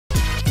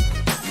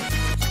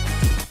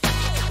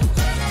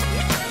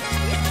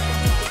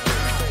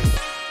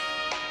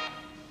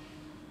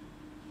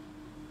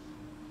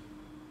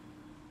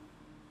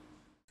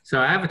So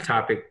I have a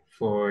topic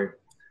for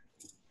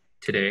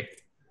today.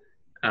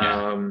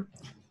 Yeah, Um,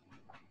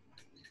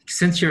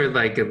 since you're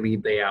like a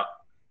lead layout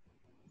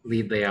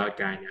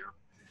guy now,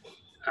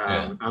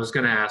 yeah. I was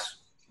gonna ask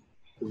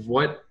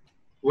what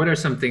what are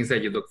some things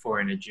that you look for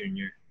in a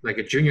junior, like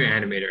a junior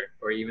animator,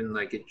 or even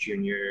like a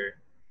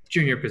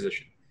junior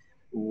position?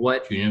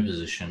 What, Junior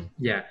position.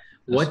 yeah,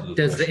 That's a good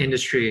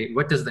question.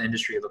 what does the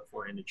industry look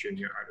for in a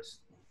junior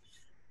artist?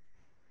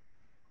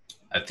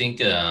 I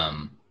think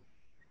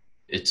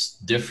it's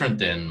different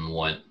than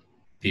what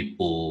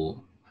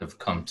people have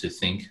come to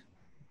think.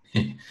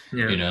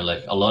 Yeah,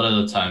 Like a lot of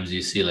the times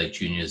you see like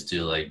juniors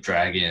do like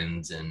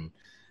dragons and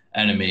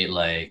animate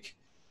like,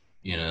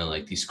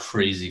 like these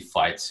crazy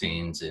fight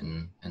scenes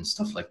and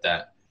stuff like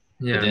that.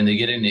 But yeah, then they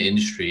get in the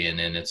industry and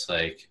then it's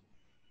like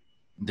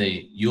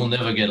you'll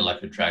never get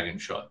like a dragon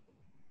shot,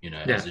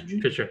 yeah, as a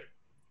junior. for sure.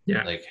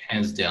 Yeah, Like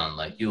hands down,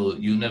 like you'll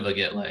never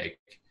get like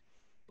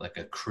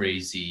a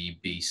crazy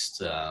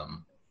beast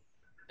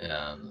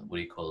what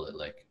do you call it,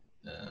 like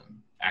a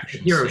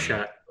action hero scene.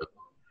 shot.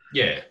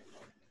 Yeah,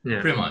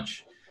 Yeah, pretty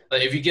much.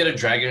 Like if you get a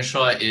dragon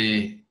shot,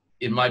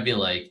 it might be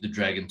like the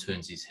dragon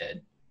turns his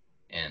head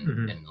and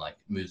hmm, and like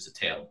moves the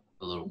tail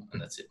a little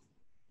and that's it.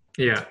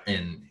 yeah,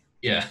 And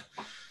yeah,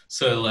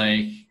 so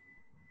like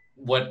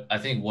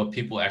what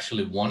people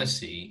actually want to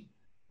see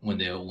when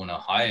they want to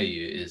hire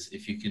you is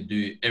if you can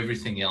do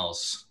everything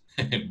else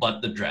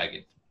but the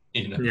dragon,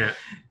 you know yeah,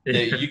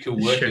 that yeah, you can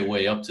work sure. your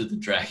way up to the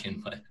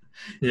dragon, but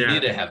you need Yeah,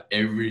 to have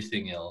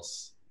everything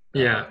else,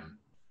 yeah,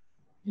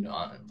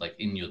 like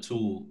in your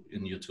tool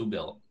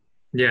belt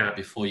yeah.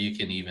 before you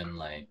can even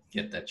like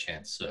get that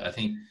chance. So I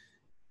think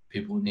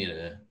people need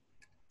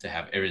to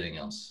have everything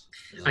else.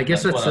 I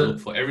guess That's what that's I look a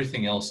for.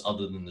 Everything else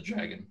other than the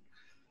dragon.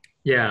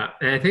 yeah,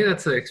 and I think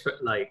that's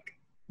like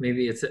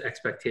maybe it's an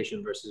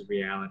expectation versus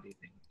reality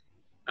thing.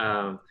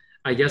 Um,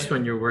 I guess Yeah,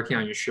 when you're working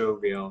on your show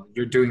reel,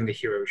 you're doing the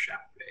hero shot,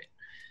 right?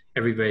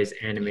 Everybody's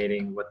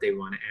animating what they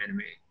want to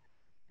animate,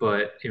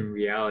 but in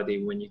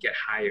reality, when you get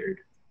hired,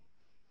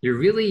 you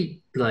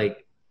really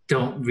like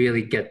don't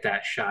really get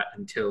that shot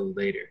until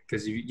later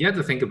because you have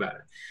to think about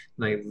it.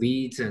 Like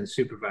leads and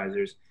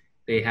supervisors,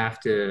 they have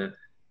to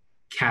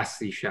cast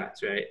these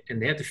shots, right?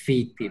 And they have to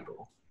feed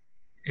people.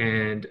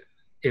 And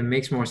it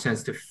makes more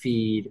sense to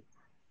feed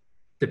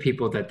the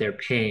people that they're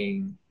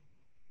paying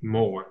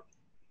more,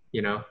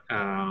 you know?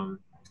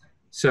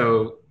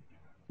 So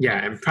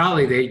yeah, and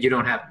probably you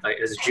don't have, like,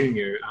 as a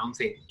junior, I don't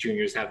think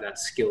juniors have that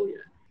skill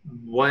yet.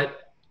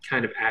 What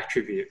kind of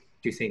attribute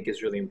do you think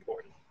is really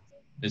important?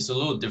 it's a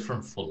little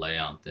different for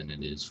layout than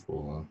it is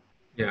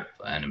Yeah.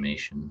 for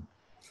animation.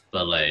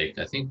 But like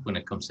I think when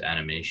it comes to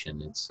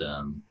animation, it's I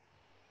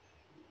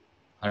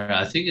don't know,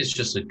 I think it's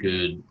just a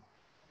good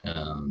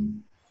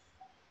um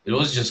it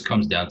always just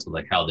comes down to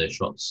like how their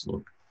shots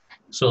look.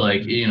 So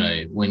like,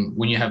 Mhm.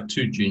 when you have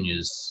two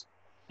juniors,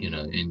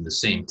 in the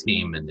same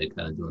team and they're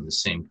kind of doing the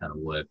same kind of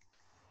work,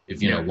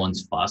 if Yeah.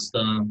 one's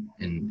faster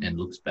and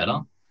looks better,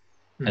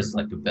 has Mhm.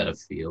 like a better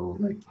feel,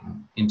 like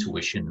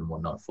intuition and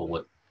whatnot for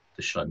what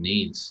the shot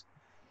needs,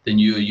 then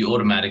you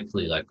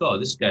automatically like, oh,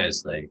 this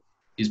guy's like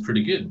he's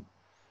pretty good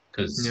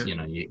because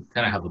Yeah. you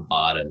kind of have a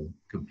bar to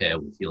compare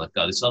with. You're like,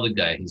 oh, this other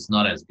guy, he's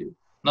not as good.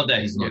 Not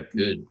that he's Yeah. not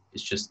good.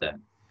 It's just that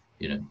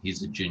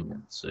he's a junior,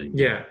 so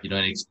Yeah. you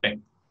don't expect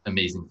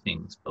amazing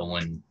things. But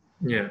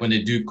Yeah. when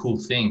they do cool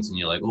things and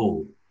you're like,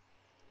 oh,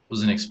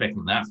 wasn't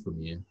expecting that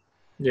from you,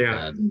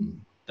 Yeah.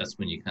 then that's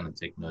when you kind of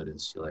take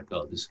notice. You're like,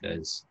 oh, this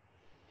guy's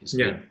he's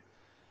Yeah. good.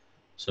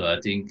 So I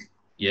think,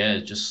 yeah,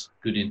 just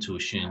good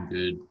intuition,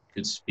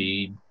 good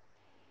speed,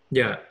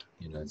 Yeah.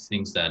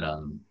 things that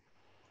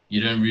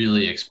you don't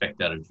really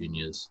expect out of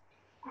juniors.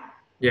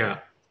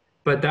 Yeah.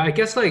 But I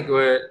guess what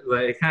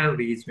it kind of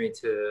leads me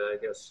to, I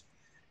guess,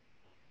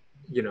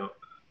 you know,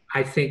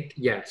 I think,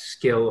 yeah,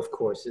 skill, of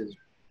course, is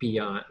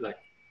beyond, like,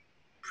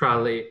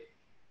 probably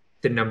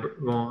the number.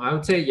 Well, I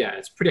would say, yeah,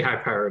 it's pretty high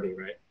priority,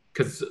 right?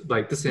 Because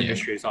like this Yeah,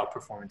 industry is all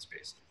performance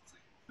based.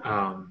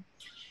 Um,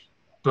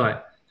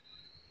 but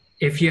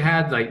if you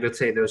had, like, let's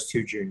say those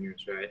two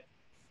juniors, right?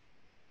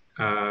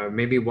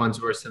 Maybe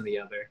one's worse than the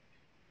other,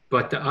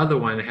 but the other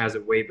one has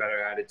a way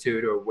better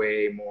attitude or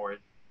way more,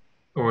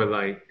 or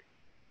like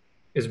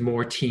is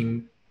more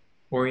team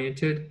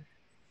oriented.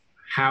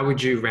 How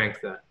would you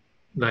rank that?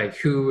 Like,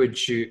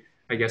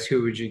 I guess,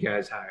 who would you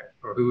guys hire,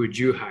 or who would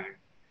you hire?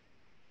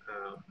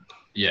 Um,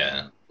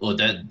 yeah. Well,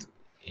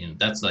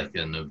 that's like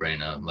a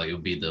no-brainer. Like it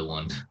would be the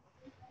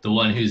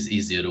one who's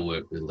easier to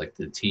work with, like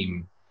the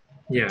team,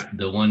 yeah,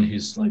 the one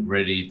who's like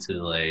ready to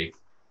like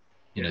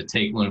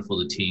take one for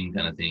the team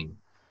kind of thing.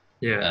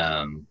 yeah,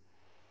 Um,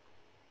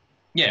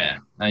 yeah,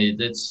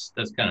 that's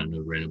kind of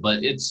no-brainer,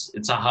 but it's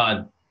a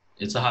hard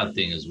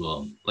thing as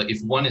well. Like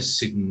if one is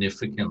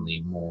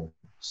significantly more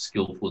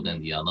skillful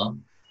than the other,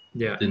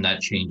 yeah, then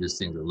that changes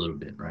things a little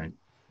bit, right?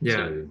 yeah,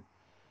 So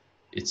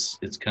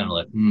it's kind of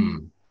like,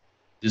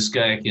 this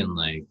guy can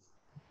like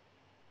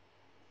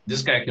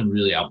this guy can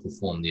really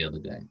outperform the other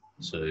guy.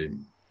 So,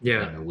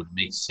 yeah, it would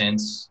make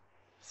sense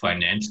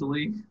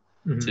financially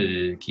mhm,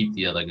 to keep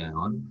the other guy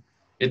on.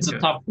 It's a yeah,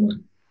 tough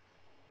one.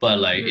 but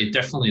like Yeah. it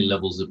definitely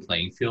levels the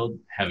playing field.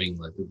 Having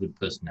like a good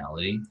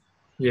personality,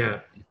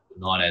 Yeah. if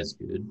not as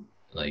good,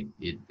 like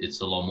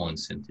it's a lot more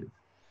incentive.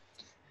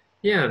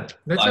 Yeah.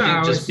 That's I what I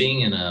think just always.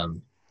 being in a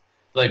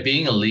like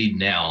being a lead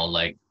now,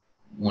 like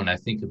when I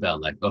think about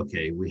like,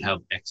 okay, we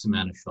have X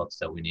amount of shots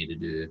that we need to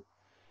do,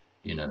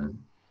 you know,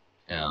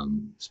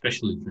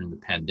 especially during the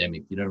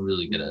pandemic, you don't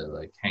really get to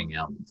like hang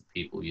out with the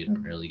people. You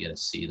don't really get to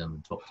see them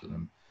and talk to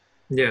them.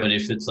 Yeah. But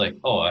if it's like,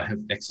 oh, I have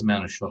X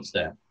amount of shots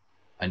that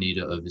I need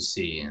to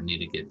oversee and need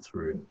to get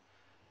through,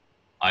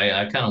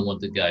 I kind of want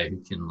the guy who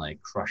can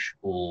like crush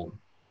all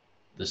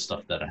the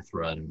stuff that I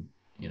throw at him,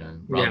 Yeah.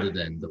 rather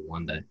than the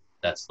one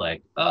that's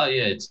like, oh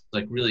yeah, it's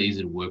like really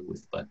easy to work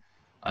with, but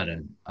I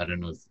don't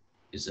know if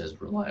it's as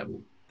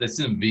reliable. That's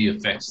in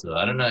VFX though.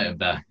 I don't know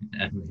about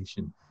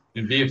animation.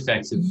 In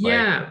VFX, it's like,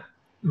 Yeah.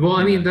 Well,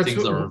 I mean,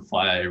 things are on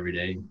fire every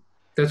day.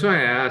 that's why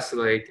I asked,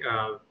 like,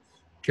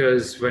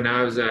 because when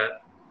I was at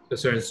a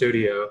certain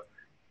studio,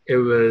 it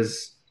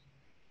was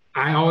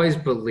I always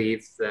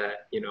believed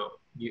that, you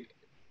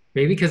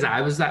maybe because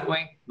I was that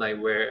way, like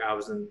where I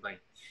wasn't like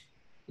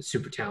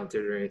super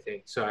talented or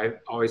anything. So I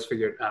always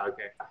figured, oh,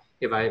 okay,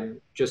 if I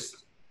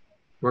just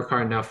work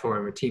hard enough for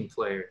him, a team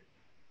player,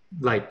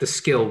 like the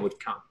skill would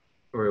come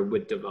or it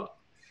would develop.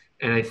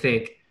 And I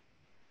think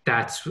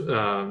that's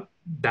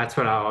that's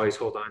what I always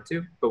hold on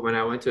to. But when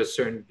I went to a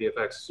certain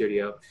VFX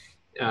studio,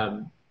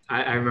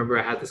 I remember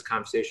I had this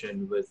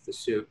conversation with the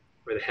suit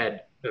or the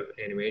head of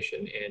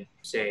animation and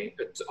saying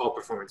it's all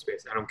performance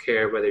based. I don't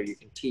care whether you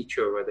can teach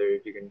or whether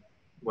you can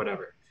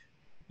whatever.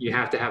 You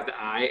have to have the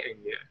eye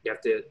and you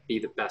have to be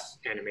the best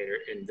animator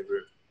in the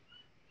room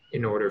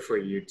in order for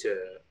you to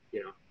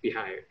be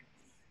hired.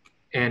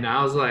 And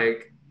I was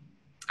like,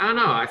 I don't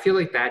know. I feel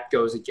like that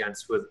goes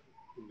against with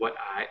what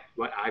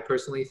I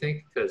personally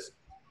think because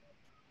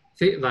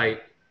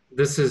like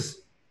this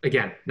is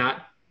again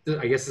not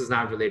I guess it's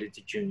not related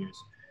to juniors,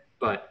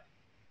 but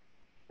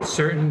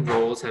certain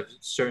roles have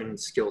certain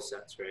skill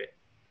sets, right?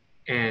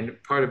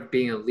 And part of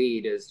being a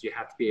lead is you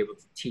have to be able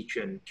to teach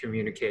and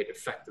communicate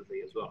effectively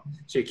as well.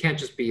 So you can't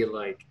just be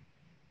like,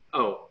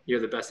 oh,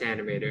 you're the best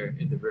animator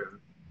in the room,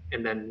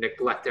 and then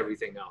neglect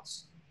everything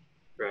else,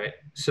 right?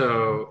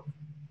 So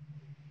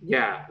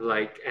yeah,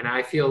 like, and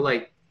I feel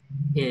like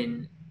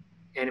in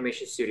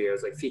animation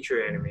studios, like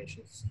feature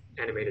animations,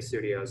 animated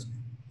studios,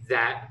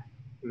 that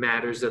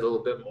matters a little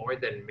bit more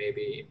than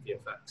maybe in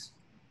VFX,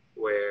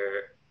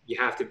 where you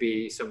have to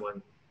be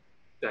someone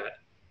that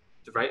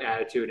the right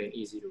attitude and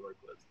easy to work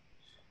with.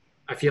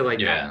 I feel like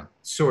that Yeah,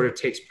 sort of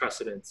takes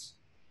precedence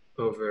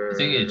I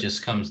think it over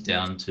just comes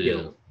down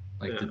skill. to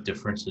like the Yeah.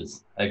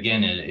 differences.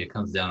 Again, it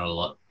comes down a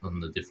lot on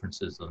the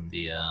differences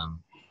Yeah.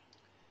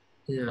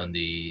 on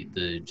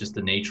the just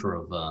the nature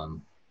of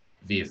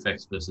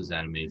VFX versus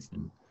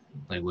animation.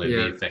 Like where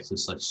Yeah. VFX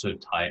is like so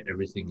tight,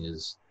 everything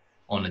is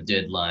on a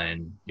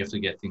deadline. You have to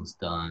get things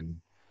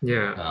done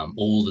Yeah.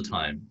 all the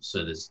time.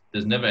 So there's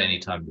never any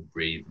time to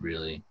breathe,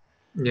 really.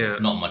 Yeah.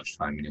 Not much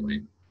time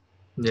anyway.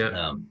 Yeah.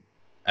 Um,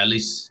 at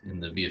least in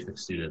the VFX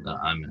studio that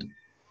I'm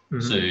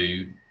in. So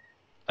Mm-hmm.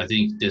 I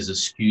think there's a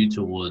skew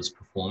towards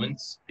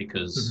performance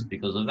because Mm-hmm.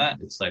 because of that.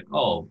 It's like,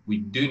 oh, we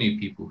do need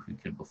people who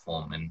can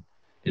perform, and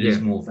it is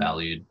Yeah. more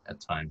valued at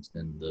times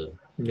than the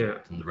Yeah.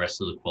 than the rest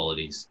of the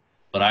qualities.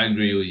 But I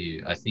agree with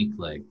you. I think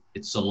like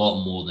it's a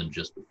lot more than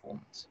just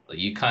performance. Like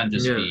you can't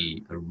just Yeah.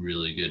 be a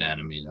really good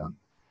animator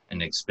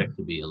and expect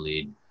to be a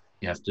lead.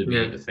 You have to be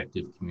Yeah.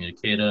 effective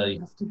communicator. You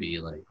have to be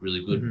like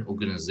really good Mm-hmm.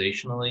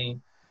 organizationally.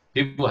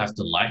 People have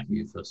to like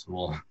you first of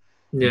all,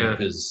 Yeah.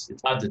 because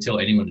it's hard to tell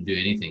anyone to do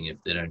anything if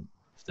they don't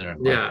like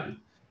Yeah. you.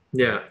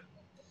 Yeah.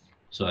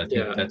 So I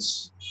think Yeah.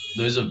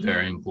 those are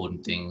very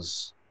important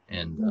things,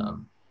 and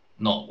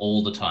not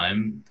all the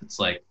time that's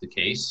like the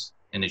case,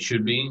 and it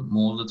should be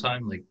more of the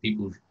time. Like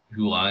people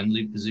who are in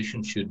lead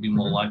positions should be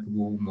more Mm-hmm.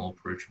 likable, more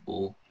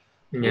approachable,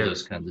 all Yeah.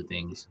 those kinds of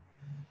things.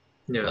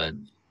 Yeah. But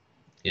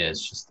yeah,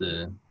 it's just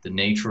the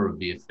nature of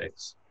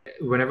VFX.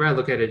 Whenever I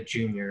look at a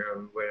junior,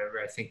 or whenever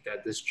I think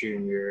that this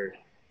junior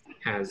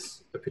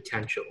has a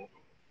potential,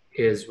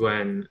 is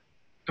when,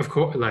 of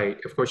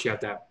course, you have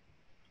to have,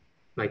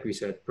 like we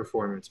said,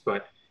 performance.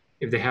 But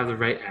if they have the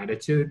right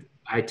attitude,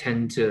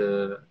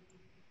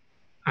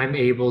 I'm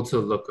able to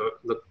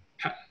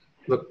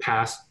look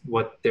past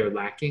what they're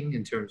lacking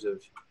in terms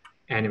of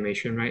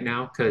animation right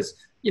now, because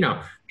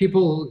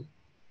people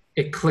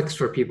it clicks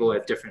for people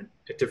at different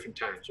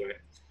times, right?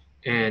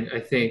 And I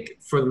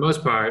think for the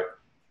most part,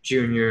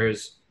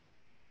 juniors,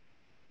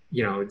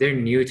 they're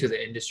new to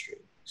the industry.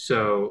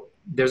 So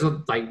there's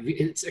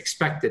it's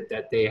expected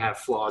that they have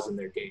flaws in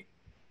their game.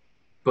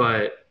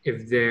 But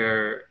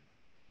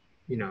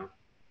you know,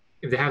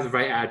 if they have the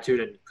right attitude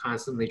and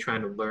constantly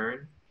trying to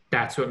learn,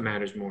 that's what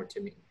matters more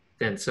to me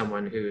than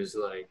someone who's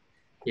like,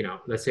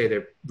 let's say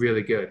they're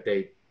really good.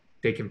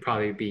 They can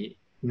probably be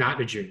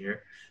not a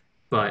junior,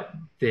 but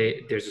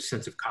there's a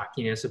sense of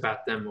cockiness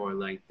about them, or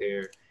like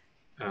they're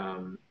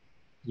um,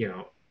 you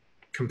know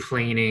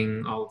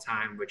complaining all the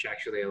time, which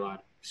actually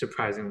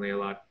surprisingly a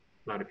lot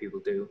of people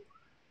do.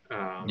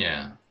 Um,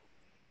 Yeah,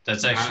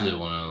 That's actually I,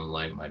 one of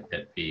like my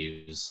pet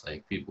peeves,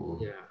 like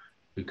people yeah,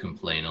 who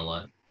complain a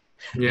lot.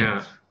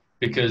 yeah,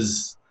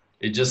 Because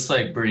it just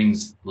like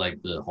brings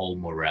like the whole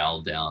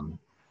morale down.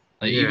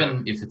 Like yeah,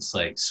 even if it's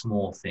like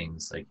small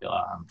things, like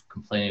I'm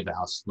complaining about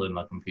how slow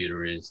my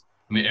computer is.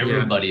 I mean,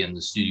 yeah, everybody in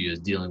the studio is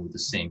dealing with the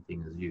same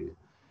thing as you.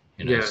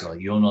 You know, yeah, so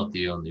like you're not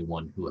the only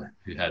one who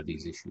have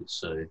these issues.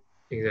 So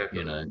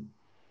you exactly. know,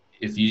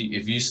 if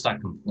you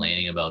start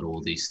complaining about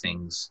all these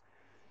things,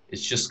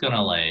 it's just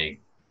gonna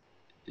like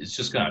it's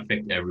just gonna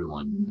affect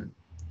everyone.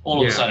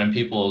 All of a Yeah, sudden,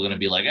 people are gonna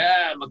be like,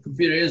 ah, my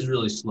computer is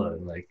really slow.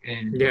 Like,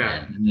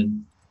 yeah, and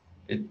then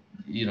it,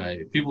 you know,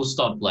 people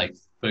stop like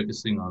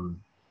focusing on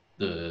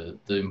the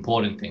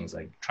important things,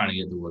 like trying to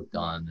get the work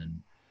done,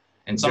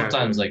 and exactly.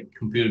 sometimes like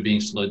computer being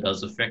slow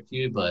does affect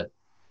you, but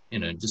you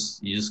know,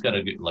 just you just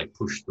gotta get, like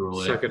push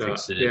through it, Suck it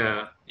fix up. it.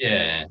 Yeah,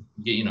 Yeah,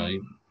 get you know,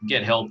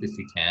 get help if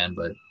you can,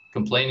 but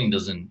complaining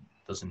doesn't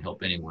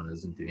help anyone. It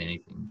doesn't do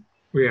anything.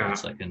 yeah,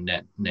 It's like a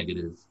net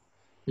negative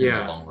in the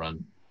yeah, long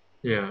run.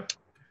 yeah,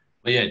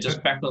 But yeah, uh,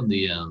 just back on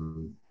the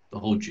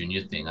whole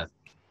junior thing.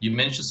 You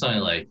mentioned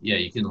something like, yeah,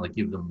 you can like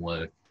give them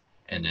work,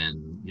 and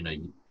then you know,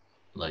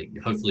 like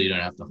hopefully you don't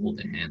have to hold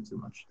their hand too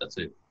much. That's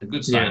a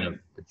good sign yeah, of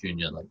a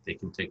junior, like they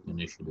can take the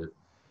initiative.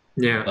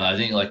 yeah, But I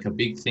think like a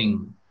big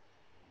thing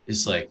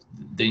is like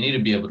they need to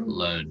be able to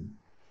learn.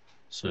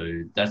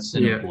 So that's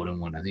an yeah, important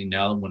one. I think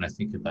now when I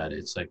think about it,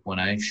 it's like when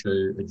I show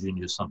a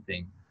junior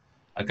something,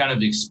 I kind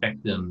of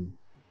expect them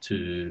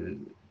to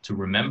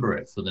remember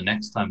it for the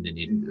next time they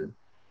need to do it.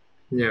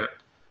 yeah,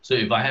 So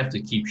if I have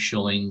to keep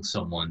showing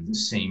someone the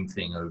same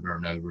thing over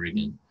and over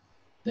again,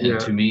 then yeah,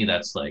 to me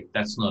that's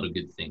not a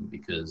good thing,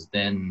 because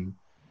then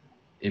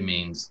it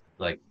means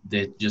like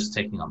they're just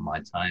taking up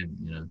my time,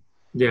 you know.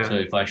 yeah, So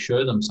if I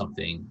show them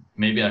something,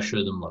 maybe I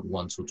show them like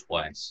once or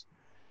twice,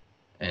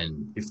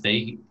 and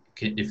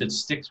if it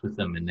sticks with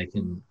them and they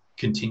can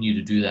continue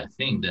to do that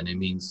thing, then it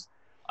means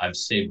I've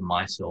saved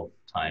myself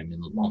time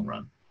in the long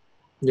run.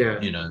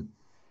 yeah, You know,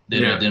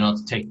 yeah, they're not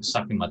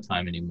sucking my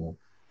time anymore.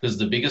 Because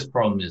the biggest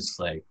problem is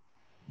like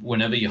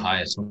whenever you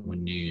hire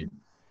someone new,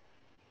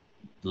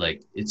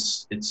 like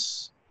it's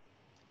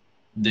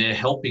they're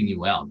helping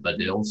you out, but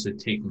they're also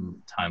taking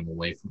time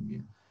away from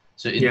you.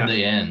 So in yeah,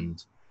 the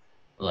end,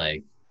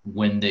 like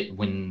when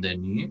they're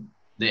new,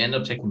 they end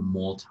up taking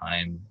more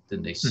time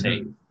than they hmm,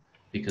 save,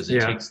 because it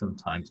yeah, takes them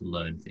time to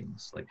learn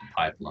things like the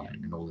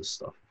pipeline and all this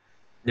stuff.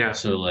 yeah,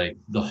 So like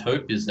the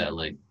hope is that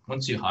like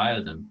once you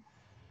hire them,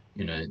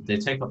 you know, they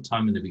take up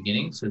time in the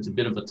beginning, so it's a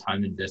bit of a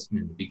time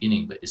investment in the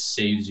beginning, but it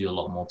saves you a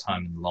lot more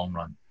time in the long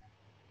run.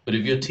 But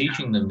if you're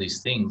teaching them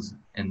these things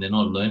and they're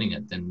not learning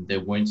it, then they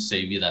won't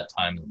save you that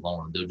time in the long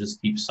run. They'll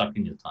just keep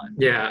sucking your time.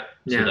 yeah,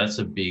 So yeah, that's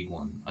a big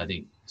one. I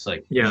think it's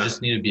like you yeah,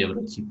 just need to be able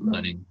to keep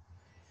learning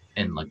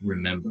and like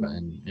remember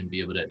and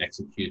be able to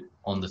execute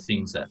on the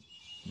things that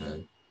you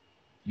know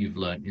you've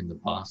learned in the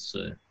past.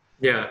 So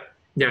yeah,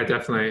 yeah,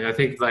 definitely. I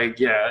think like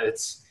yeah,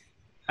 it's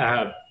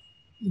uh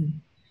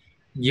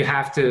you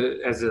have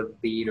to as a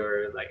lead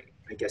or like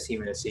I guess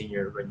even a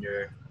senior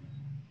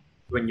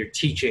when you're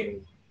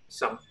teaching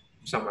some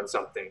someone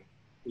something,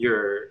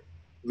 you're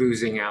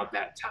losing out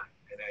that time.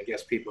 And I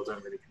guess people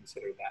don't really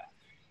consider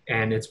that.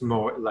 And it's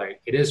more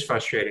like it is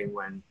frustrating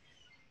when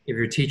if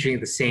you're teaching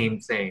the same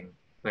thing,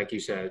 like you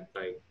said,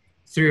 like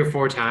 3 or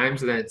 4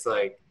 times, then it's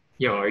like,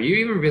 yo, are you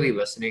even really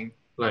listening?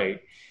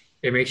 Like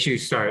it makes you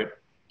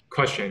start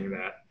questioning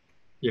that,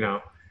 you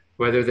know,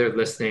 whether they're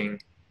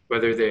listening,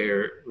 whether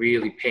they're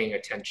really paying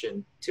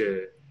attention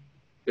to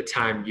the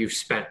time you've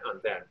spent on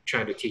them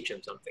trying to teach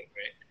them something,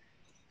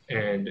 right?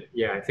 And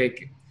yeah, I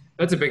think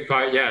that's a big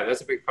part. Yeah,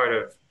 that's a big part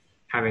of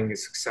having a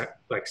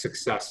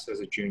success as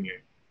a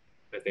junior.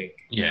 I think.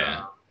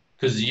 yeah,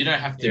 because you don't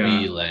have to Yeah,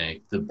 be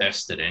like the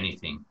best at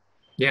anything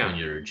yeah, when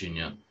you're a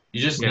junior.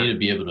 You just need yeah, to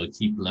be able to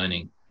keep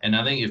learning. And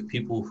I think if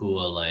people who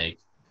are like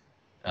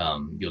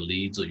your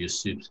leads or your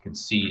soups can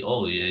see,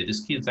 oh yeah,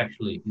 this kid's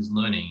actually he's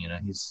learning. You know,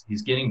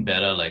 he's getting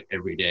better like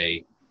every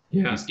day.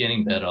 yeah, He's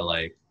getting better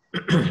like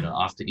you know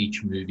after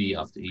each movie,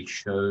 after each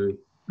show. You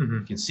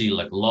hmm, can see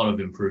like a lot of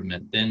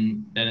improvement.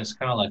 Then it's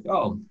kind of like,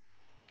 oh,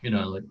 you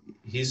know, like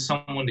he's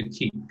someone to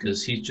keep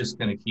because he's just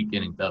going to keep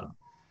getting better.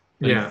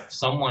 But yeah, if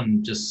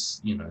someone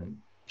just, you know,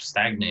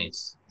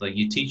 stagnates, like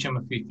you teach them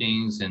a few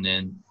things and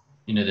then,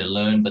 you know, they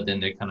learn, but then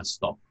they kind of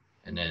stop,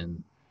 and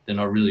then they're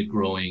not really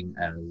growing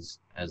as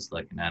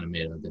like an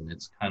animator, then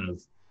it's kind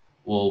of,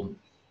 well,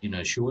 you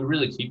know, should we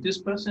really keep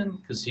this person?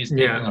 Because he's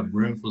taking yeah, up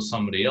room for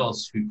somebody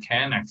else who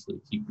can actually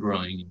keep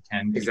growing and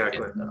can keep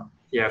exactly. getting better.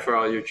 Yeah, for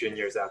all your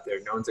juniors out there,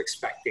 no one's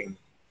expecting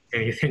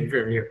anything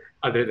from you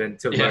other than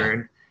to Yeah,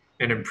 learn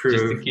and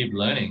just to improve, keep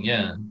learning.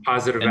 Yeah.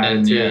 positive And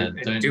then, yeah,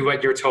 attitude, and do don't,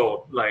 what you're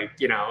told. Like,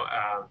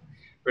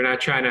 we're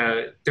not trying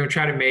to, don't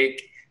try to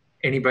make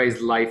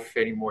anybody's life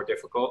any more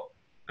difficult.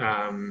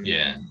 Um,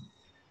 yeah.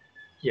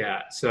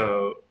 yeah.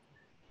 So,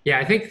 yeah,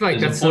 I think like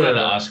It's that's important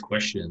to ask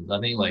questions. I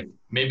think like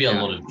maybe a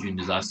yeah, lot of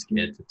juniors are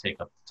scared to take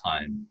up the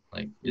time,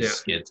 like is yeah,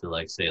 scared to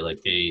like say like,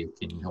 hey,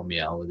 can you help me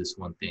out with this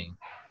one thing?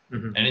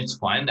 hmm, And it's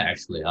fine to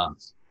actually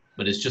ask,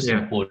 but it's just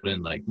Yeah.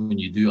 important. Like when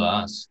you do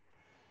ask,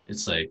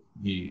 it's like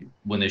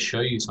when they show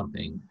you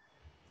something,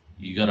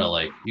 you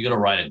gotta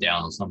write it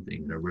down or something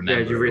to Yeah. You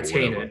remember it or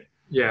retain whatever. it.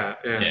 Yeah.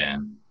 Yeah. Yeah.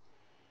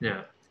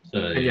 Yeah. So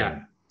And yeah,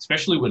 yeah.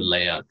 especially with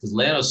layout, because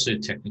layout is so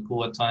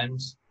technical at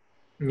times.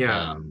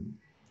 Yeah. Um,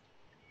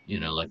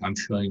 like I'm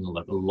showing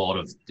like a lot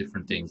of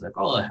different things, like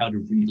how to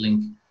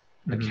relink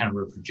a Hmm.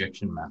 camera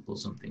projection map or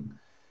something.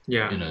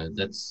 Yeah.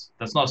 That's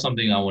not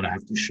something I want to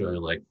have to show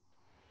like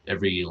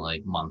every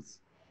like month,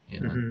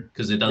 Hmm.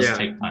 because it does Yeah.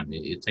 take time.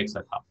 It takes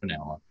like half an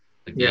hour.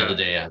 Like the other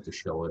Yeah. day, I had to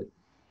show it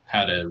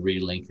how to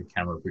relink a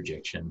camera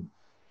projection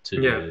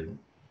Yeah.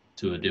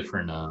 to a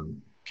different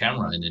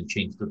camera, and then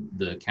change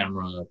the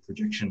camera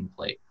projection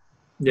plate.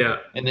 Yeah.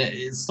 And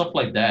it's stuff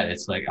like that.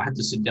 It's like I had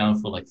to sit down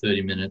for like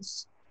 30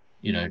 minutes,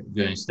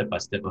 going step by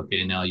step.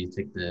 Okay, now you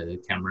take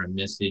the camera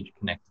message,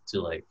 connect it to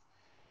like,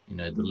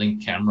 the link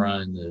camera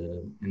and the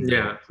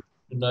Yeah.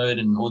 node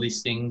and all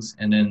these things.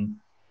 And then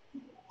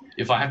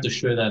if I have to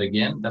show that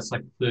again, that's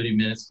like 30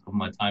 minutes of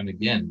my time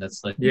again.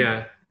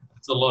 Yeah.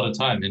 That's a lot of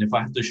time. And if I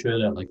have to show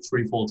that like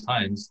 3, 4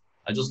 times,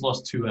 I just lost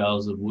 2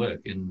 hours of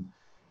work. And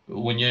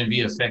when you're in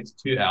VFX,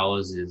 2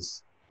 hours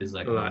is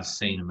like A an lot.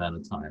 insane amount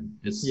of time.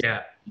 It's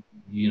Yeah.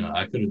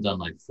 I could have done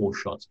like 4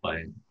 shots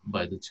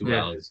by the two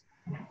Yeah. hours.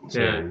 Yeah.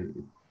 So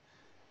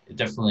it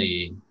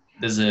definitely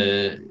there's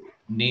a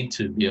need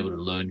to be able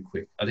to learn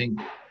quick. I think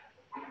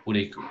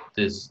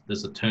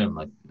there's a term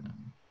like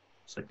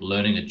it's like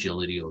learning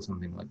agility or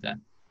something like that.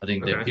 I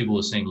think that Okay. people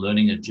are saying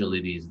learning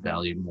agility is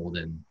valued more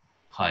than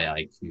high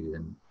IQ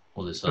and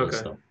all this other Okay.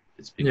 stuff.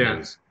 It's Yeah.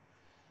 because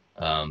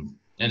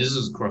and this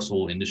is across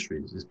all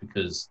industries. It's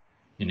because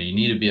you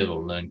need to be able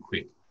to learn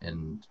quick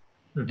and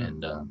Hmm.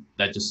 and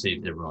that just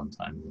saves everyone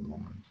time in the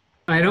long run.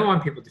 I don't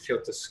want people to feel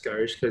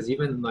discouraged because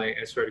even like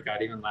I swear to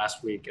God, even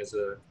last week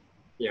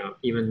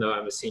even though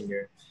I'm a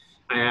senior,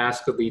 I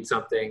ask to lead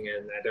something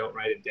and I don't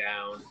write it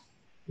down,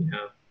 you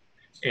know,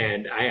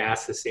 and I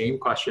ask the same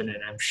question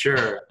and I'm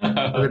sure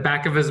in the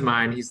back of his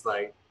mind he's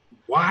like,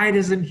 why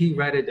doesn't he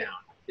write it down?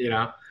 You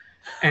know,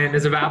 and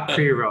it's about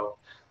pre-roll.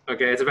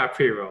 Okay, it's about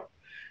pre-roll,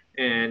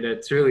 and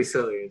it's really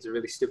silly. It's a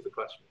really stupid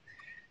question,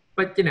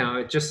 but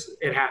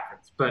it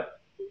happens.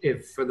 But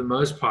if for the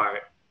most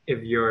part,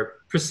 if your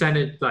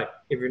percentage, like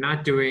if you're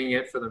not doing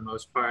it for the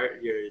most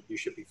part, you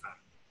should be fine.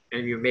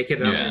 And if you make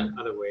it up Yeah, in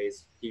other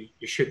ways,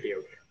 you should be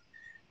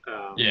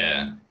okay.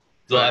 yeah.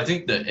 So I But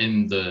think the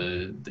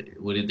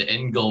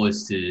end goal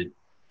is to yeah,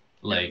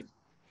 like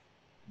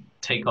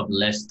take up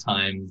less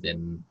time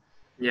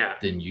yeah,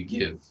 than you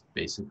give,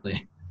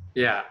 basically.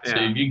 yeah, So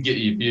yeah,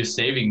 if you're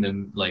saving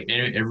them like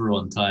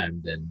everyone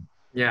time, then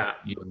yeah,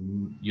 you're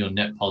you're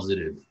net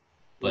positive.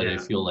 But yeah,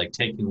 if you're like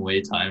taking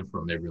away time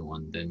from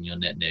everyone, then you're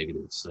net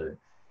negative. So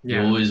you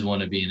yeah, always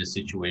want to be in a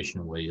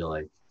situation where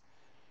you're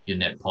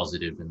net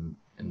positive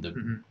in the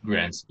hmm,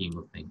 grand scheme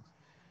of things.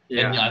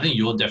 And yeah, I think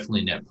you're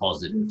definitely net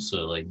positive. So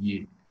like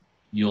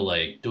you're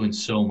like doing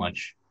so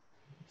much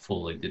for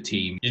like the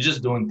team. You're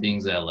just doing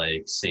things that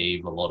like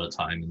save a lot of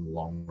time in the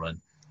long run.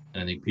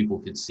 And I think people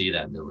can see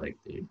that and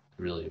they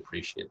really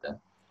appreciate that.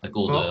 Like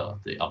all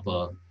well,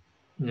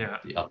 yeah.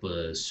 the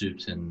upper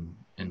suits and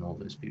all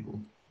those people.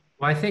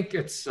 Well, I think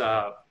it's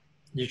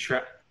you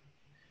try.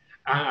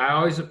 I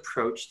always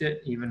approached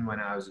it, even when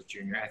I was a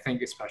junior. I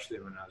think, especially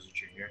when I was a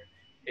junior,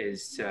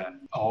 is to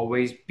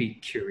always be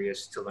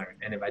curious to learn.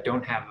 And if I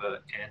don't have an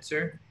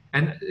answer,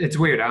 and it's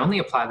weird, I only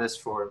apply this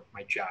for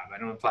my job. I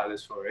don't apply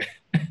this for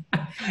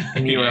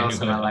anywhere Yeah, else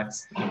in my life.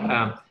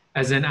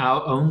 As in,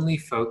 I'll only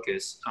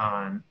focus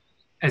on,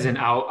 as in,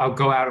 I'll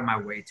go out of my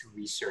way to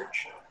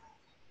research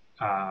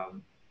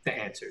the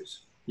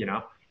answers,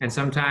 And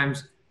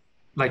sometimes,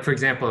 like for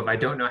example, if I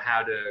don't know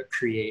how to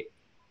create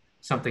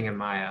something in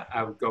Maya,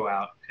 I would go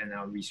out and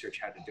I'll research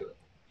how to do it.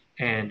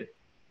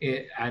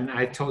 And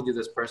I told you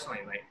this personally,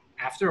 like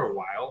after a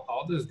while,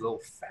 all those little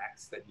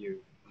facts that you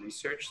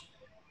researched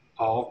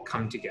all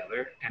come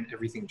together and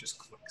everything just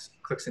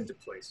clicks into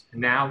place.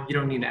 And now you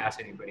don't need to ask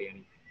anybody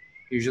anything.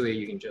 Usually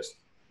you can just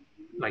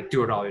like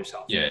do it all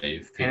yourself. yeah,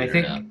 you And I figure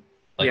it out. think,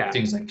 Like yeah,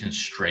 things like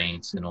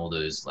constraints and all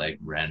those like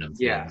random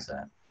yeah, things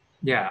that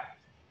yeah.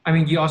 I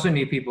mean, you also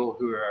need people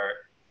who are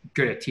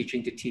good at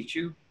teaching to teach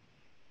you,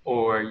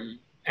 or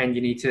and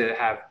you need to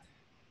have,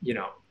 you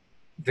know,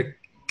 the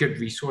good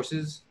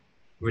resources,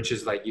 which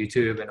is like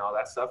YouTube and all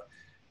that stuff.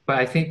 But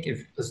I think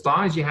if as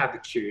long as you have the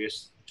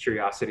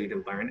curiosity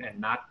to learn and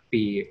not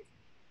be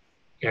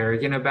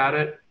arrogant about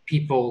it,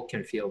 people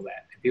can feel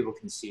that and people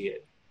can see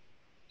it.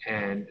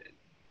 And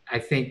I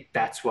think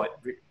that's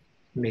what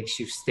makes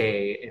you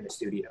stay in the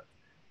studio.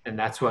 And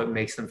that's what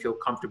makes them feel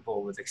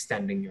comfortable with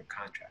extending your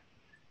contract.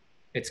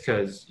 It's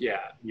because, yeah,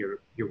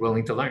 you're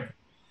willing to learn.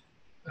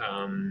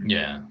 Um,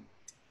 yeah.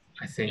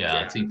 I think, Yeah,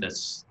 I yeah, think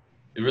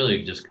it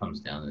really just comes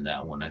down to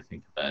that when I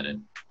think about it.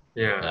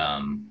 yeah,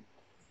 Um,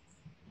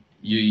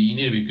 you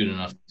need to be good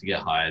enough to get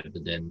hired,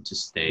 but then to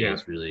stay yeah,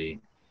 is really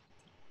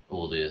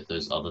all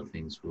those other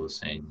things we were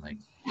saying, like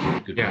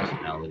good yeah,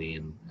 personality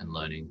and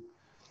learning.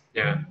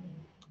 yeah.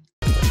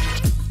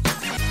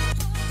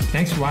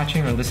 Thanks for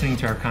watching or listening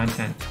to our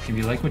content. If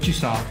you like what you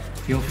saw,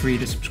 feel free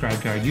to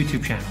subscribe to our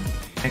YouTube channel.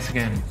 Thanks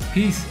again.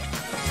 Peace.